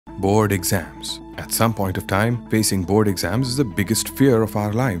Board exams. At some point of time, facing board exams is the biggest fear of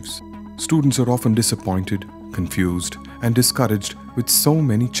our lives. Students are often disappointed, confused, and discouraged with so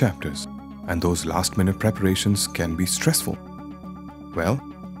many chapters, and those last-minute preparations can be stressful. Well,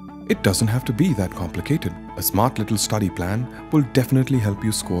 it doesn't have to be that complicated. A smart little study plan will definitely help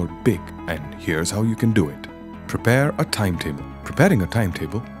you score big, and here's how you can do it. Prepare a timetable. Preparing a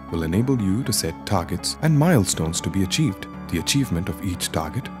timetable will enable you to set targets and milestones to be achieved. The achievement of each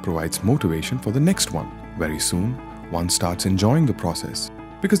target provides motivation for the next one. Very soon, one starts enjoying the process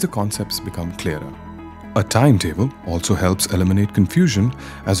because the concepts become clearer. A timetable also helps eliminate confusion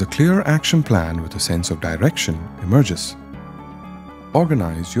as a clear action plan with a sense of direction emerges.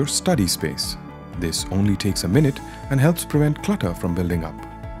 Organize your study space. This only takes a minute and helps prevent clutter from building up.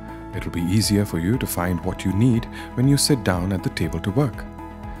 It will be easier for you to find what you need when you sit down at the table to work.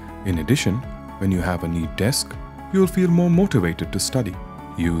 In addition, when you have a neat desk, you will feel more motivated to study.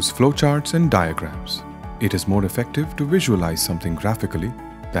 Use flowcharts and diagrams. It is more effective to visualize something graphically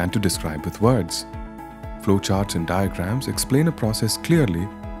than to describe with words. Flowcharts and diagrams explain a process clearly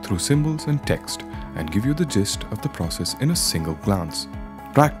through symbols and text and give you the gist of the process in a single glance.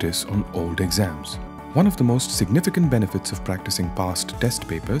 Practice on old exams. One of the most significant benefits of practicing past test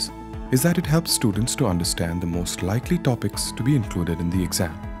papers is that it helps students to understand the most likely topics to be included in the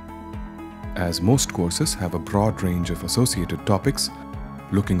exam. As most courses have a broad range of associated topics,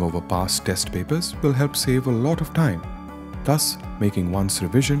 looking over past test papers will help save a lot of time, thus making one's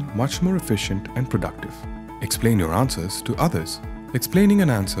revision much more efficient and productive. Explain your answers to others. Explaining an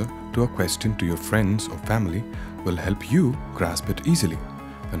answer to a question to your friends or family will help you grasp it easily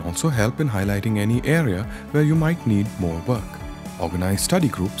and also help in highlighting any area where you might need more work. Organize study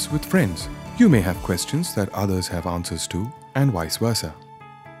groups with friends. You may have questions that others have answers to, and vice versa.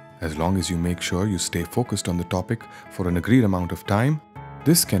 As long as you make sure you stay focused on the topic for an agreed amount of time,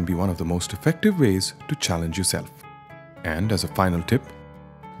 this can be one of the most effective ways to challenge yourself. And as a final tip,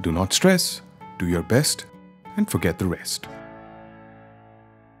 do not stress, do your best, and forget the rest.